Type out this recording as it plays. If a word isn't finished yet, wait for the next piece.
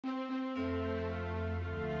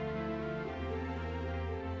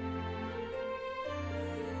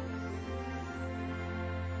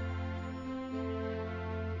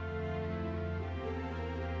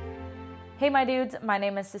Hey my dudes, my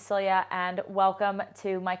name is Cecilia and welcome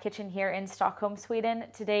to my kitchen here in Stockholm, Sweden.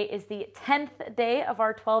 Today is the 10th day of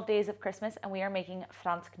our 12 days of Christmas and we are making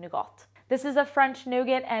FRANSKNOUGAT. This is a French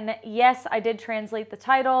nougat, and yes, I did translate the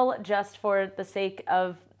title just for the sake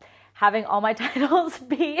of having all my titles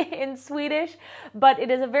be in Swedish, but it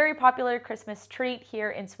is a very popular Christmas treat here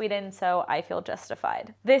in Sweden, so I feel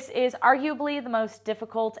justified. This is arguably the most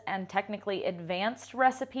difficult and technically advanced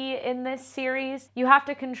recipe in this series. You have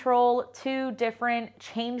to control two different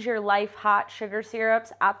change your life hot sugar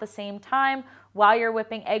syrups at the same time while you're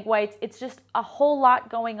whipping egg whites. It's just a whole lot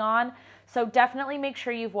going on, so definitely make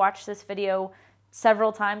sure you've watched this video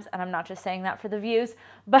several times, and I'm not just saying that for the views,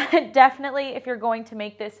 but definitely if you're going to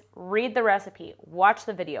make this, read the recipe, watch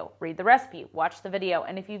the video, read the recipe, watch the video.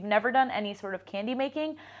 And if you've never done any sort of candy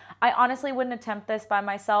making, I honestly wouldn't attempt this by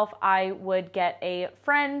myself. I would get a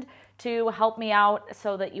friend to help me out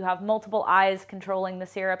so that you have multiple eyes controlling the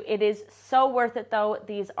syrup. It is so worth it though.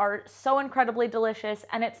 These are so incredibly delicious,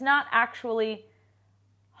 and it's not actually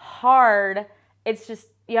hard. It's just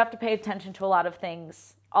you have to pay attention to a lot of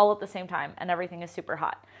things all at the same time, and everything is super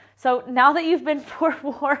hot. So now that you've been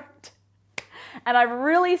forewarned and I've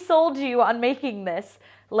really sold you on making this,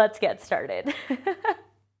 let's get started.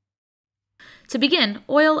 To begin,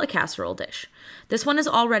 oil a casserole dish. This one is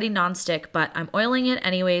already non-stick, but I'm oiling it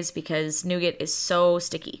anyways because nougat is so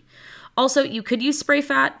sticky. Also, you could use spray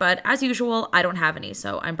fat, but as usual, I don't have any,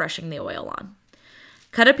 so I'm brushing the oil on.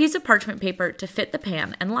 Cut a piece of parchment paper to fit the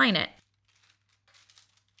pan and line it.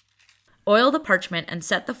 Oil the parchment and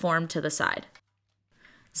set the form to the side.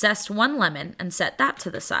 Zest 1 lemon and set that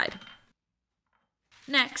to the side.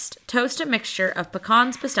 Next, toast a mixture of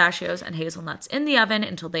pecans, pistachios, and hazelnuts in the oven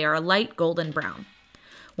until they are a light golden brown.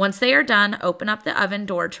 Once they are done, open up the oven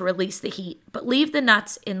door to release the heat, but leave the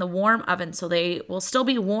nuts in the warm oven so they will still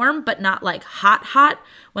be warm, but not like hot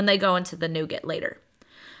when they go into the nougat later.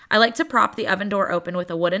 I like to prop the oven door open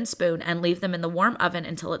with a wooden spoon and leave them in the warm oven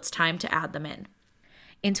until it's time to add them in.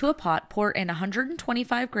 Into a pot, pour in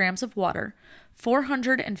 125 grams of water,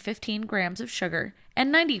 415 grams of sugar,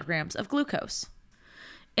 and 90 grams of glucose.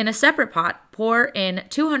 In a separate pot, pour in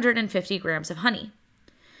 250 grams of honey.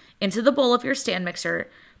 Into the bowl of your stand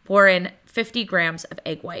mixer, pour in 50 grams of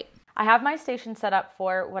egg white. I have my station set up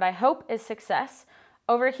for what I hope is success.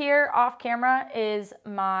 Over here off camera is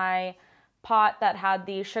my pot that had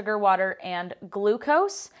the sugar, water, and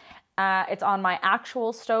glucose. It's on my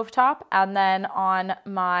actual stovetop, and then on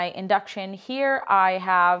my induction here I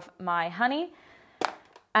have my honey,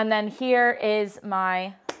 and then here is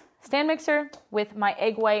my stand mixer with my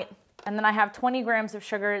egg white, and then I have 20 grams of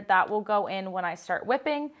sugar that will go in when I start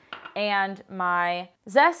whipping, and my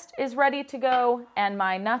zest is ready to go, and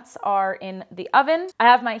my nuts are in the oven. I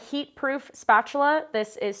have my heat-proof spatula.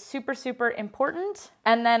 This is super important.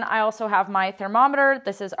 And then I also have my thermometer.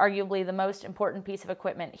 This is arguably the most important piece of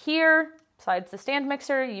equipment here. Besides the stand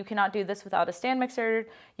mixer, you cannot do this without a stand mixer.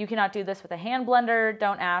 You cannot do this with a hand blender.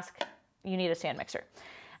 Don't ask, you need a stand mixer.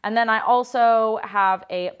 And then I also have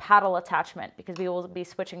a paddle attachment because we will be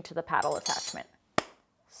switching to the paddle attachment.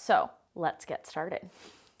 So let's get started.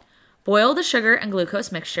 Boil the sugar and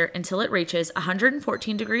glucose mixture until it reaches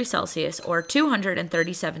 114 degrees Celsius or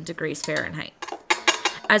 237 degrees Fahrenheit.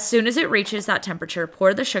 As soon as it reaches that temperature,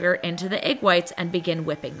 pour the sugar into the egg whites and begin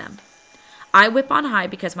whipping them. I whip on high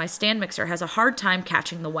because my stand mixer has a hard time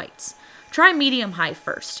catching the whites. Try medium-high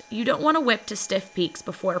first. You don't want to whip to stiff peaks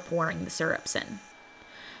before pouring the syrups in.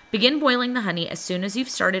 Begin boiling the honey as soon as you've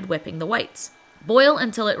started whipping the whites. Boil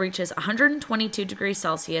until it reaches 122 degrees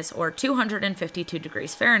Celsius or 252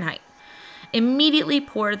 degrees Fahrenheit. Immediately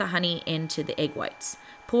pour the honey into the egg whites.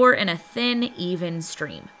 Pour in a thin, even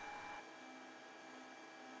stream.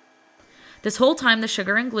 This whole time, the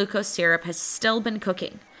sugar and glucose syrup has still been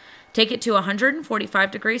cooking. Take it to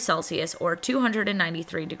 145 degrees Celsius or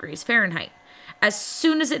 293 degrees Fahrenheit. As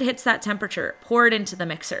soon as it hits that temperature, pour it into the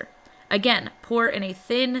mixer. Again, pour in a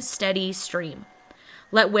thin, steady stream.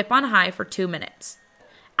 Let whip on high for 2 minutes.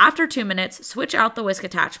 After 2 minutes, switch out the whisk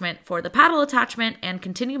attachment for the paddle attachment and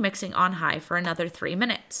continue mixing on high for another 3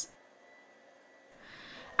 minutes.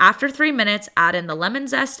 After 3 minutes, add in the lemon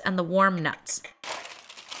zest and the warm nuts.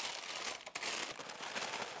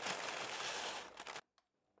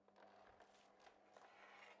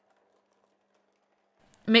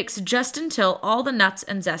 Mix just until all the nuts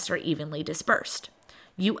and zest are evenly dispersed.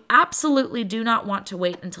 You absolutely do not want to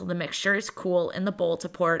wait until the mixture is cool in the bowl to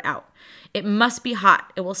pour it out. It must be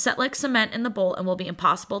hot. It will set like cement in the bowl and will be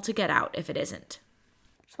impossible to get out if it isn't.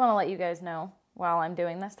 Just want to let you guys know while I'm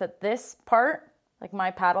doing this that this part, like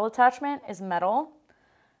my paddle attachment, is metal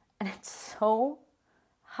and it's so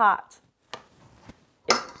hot.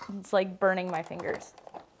 It's like burning my fingers.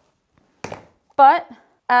 But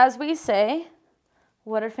as we say,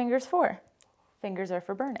 what are fingers for? Fingers are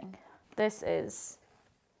for burning. This is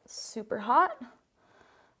super hot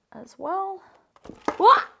as well.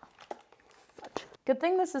 Wah! Good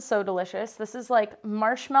thing this is so delicious. This is like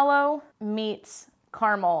marshmallow meets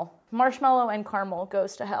caramel. Marshmallow and caramel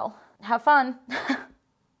goes to hell. Have fun.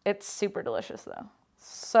 It's super delicious though.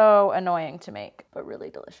 So annoying to make, but really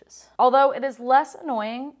delicious. Although it is less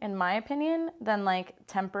annoying, in my opinion, than like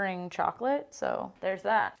tempering chocolate. So there's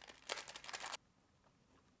that.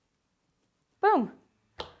 Boom.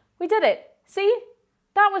 We did it. See?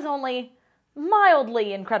 That was only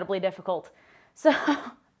mildly incredibly difficult. So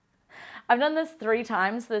I've done this 3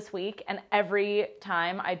 times this week, and every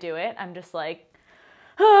time I do it, I'm just like,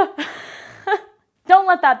 ah. Don't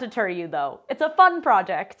let that deter you though. It's a fun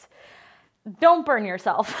project. Don't burn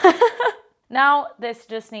yourself. Now this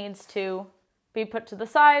just needs to be put to the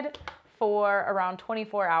side for around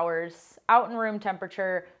 24 hours, out in room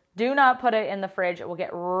temperature. Do not put it in the fridge. It will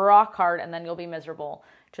get rock hard and then you'll be miserable.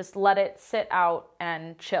 Just let it sit out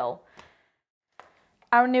and chill.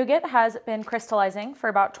 Our nougat has been crystallizing for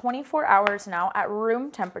about 24 hours now at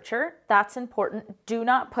room temperature. That's important. Do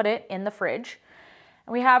not put it in the fridge.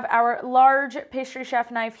 We have our large pastry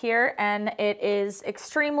chef knife here, and it is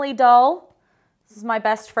extremely dull. This is my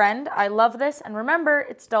best friend. I love this, and remember,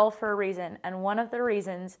 it's dull for a reason, and one of the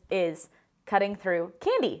reasons is cutting through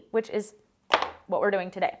candy, which is what we're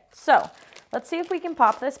doing today. So let's see if we can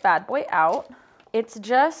pop this bad boy out. It's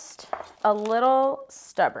just a little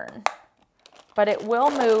stubborn, but it will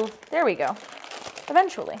move. There we go.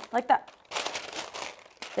 Eventually, like that.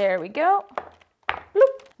 There we go.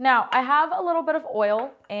 Bloop. Now I have a little bit of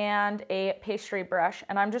oil and a pastry brush,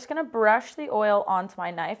 and I'm just gonna brush the oil onto my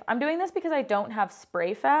knife. I'm doing this because I don't have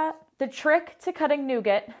spray fat. The trick to cutting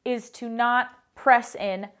nougat is to not press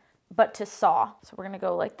in, but to saw. So we're gonna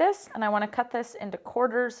go like this, and I wanna cut this into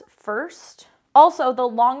quarters first. Also, the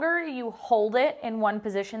longer you hold it in one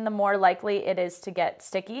position, the more likely it is to get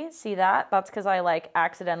sticky. See that? That's because I like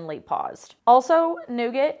accidentally paused. Also,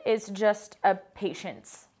 nougat is just a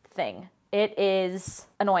patience thing. It is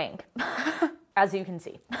annoying, as you can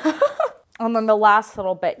see. And then the last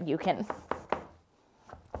little bit you can.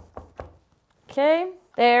 Okay,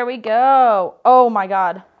 there we go. Oh my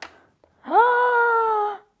God.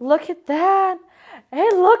 Look at that.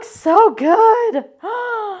 It looks so good.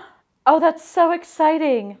 Oh, that's so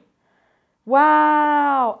exciting.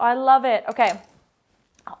 Wow, I love it. Okay,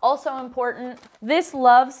 also important, this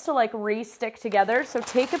loves to like re-stick together. So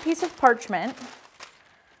take a piece of parchment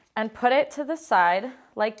and put it to the side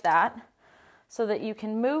like that so that you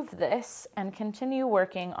can move this and continue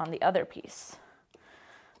working on the other piece.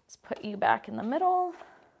 Let's put you back in the middle.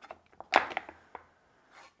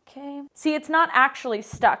 Okay. See, it's not actually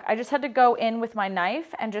stuck. I just had to go in with my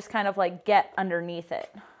knife and just kind of like get underneath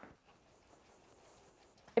it.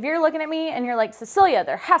 If you're looking at me and you're like, Cecilia,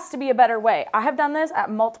 there has to be a better way. I have done this at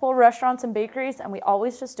multiple restaurants and bakeries, and we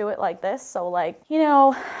always just do it like this. So like, you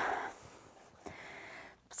know,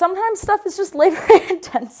 sometimes stuff is just labor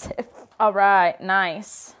intensive. All right,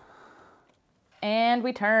 nice. And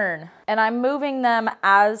we turn. And I'm moving them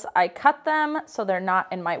as I cut them so they're not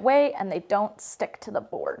in my way and they don't stick to the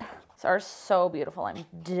board. These are so beautiful. I'm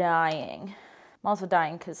dying. I'm also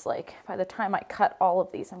dying because like by the time I cut all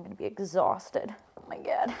of these, I'm gonna be exhausted. Oh my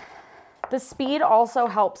God. The speed also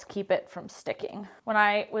helps keep it from sticking. When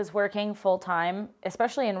I was working full time,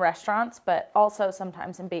 especially in restaurants, but also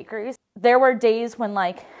sometimes in bakeries, there were days when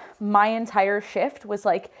like my entire shift was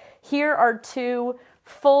like, here are 2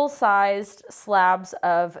 full-sized slabs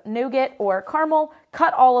of nougat or caramel,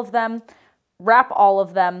 cut all of them, wrap all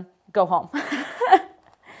of them, go home.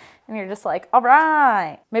 And you're just like, all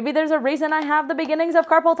right, maybe there's a reason I have the beginnings of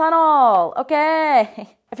carpal tunnel.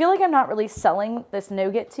 Okay. I feel like I'm not really selling this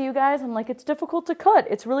nougat to you guys. I'm like, it's difficult to cut.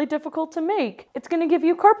 It's really difficult to make. It's gonna give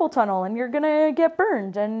you carpal tunnel and you're gonna get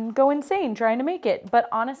burned and go insane trying to make it. But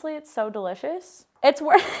honestly, it's so delicious. It's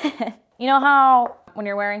worth it. You know how when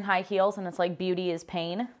you're wearing high heels and it's like beauty is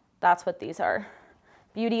pain? That's what these are.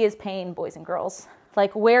 Beauty is pain, boys and girls.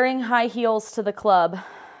 Like wearing high heels to the club.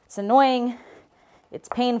 It's annoying. It's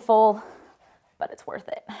painful, but it's worth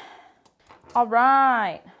it. All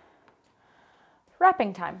right,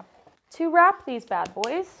 wrapping time. To wrap these bad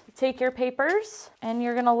boys, you take your papers and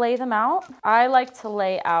you're gonna lay them out. I like to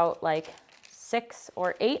lay out like 6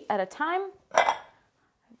 or 8 at a time.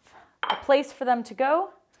 A place for them to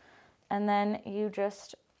go, and then you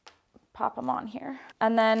just pop them on here.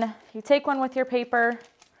 And then you take one with your paper,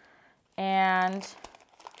 and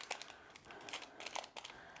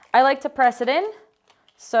I like to press it in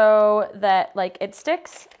so that like it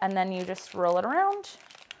sticks, and then you just roll it around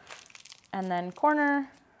and then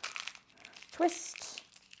corner, twist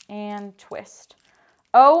and twist.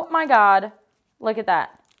 Oh my God, look at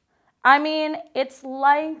that. I mean, it's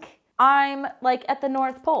like I'm like at the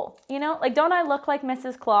North Pole, you know? Like, don't I look like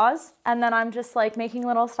Mrs. Claus? And then I'm just like making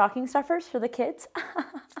little stocking stuffers for the kids.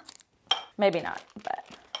 Maybe not, but.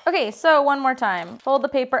 Okay, so one more time. Fold the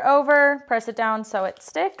paper over, press it down so it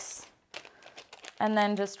sticks, and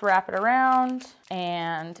then just wrap it around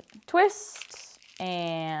and twist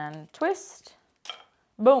and twist.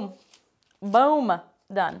 Boom, boom,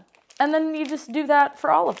 done. And then you just do that for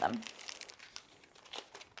all of them.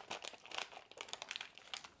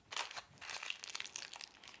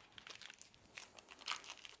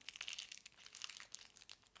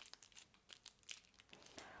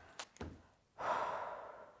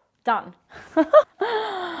 Done.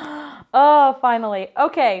 Oh, finally.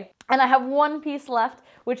 Okay, and I have one piece left,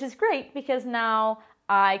 which is great because now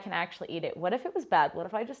I can actually eat it. What if it was bad? What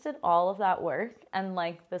if I just did all of that work and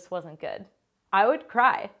like this wasn't good? I would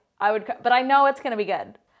cry. I would cry, but I know it's gonna be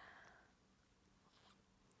good.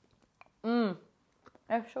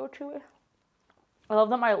 It's so chewy. I love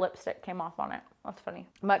that my lipstick came off on it. That's funny.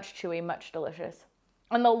 Much chewy, much delicious.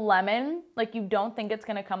 And the lemon, like you don't think it's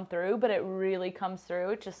gonna come through, but it really comes through.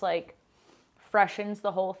 It just like freshens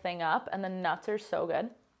the whole thing up, and the nuts are so good.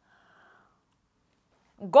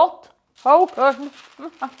 Gott! So good.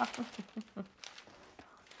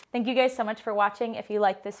 Thank you guys so much for watching. If you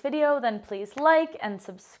like this video, then please like and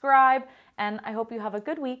subscribe, and I hope you have a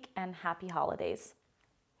good week and happy holidays.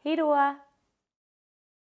 Hej då!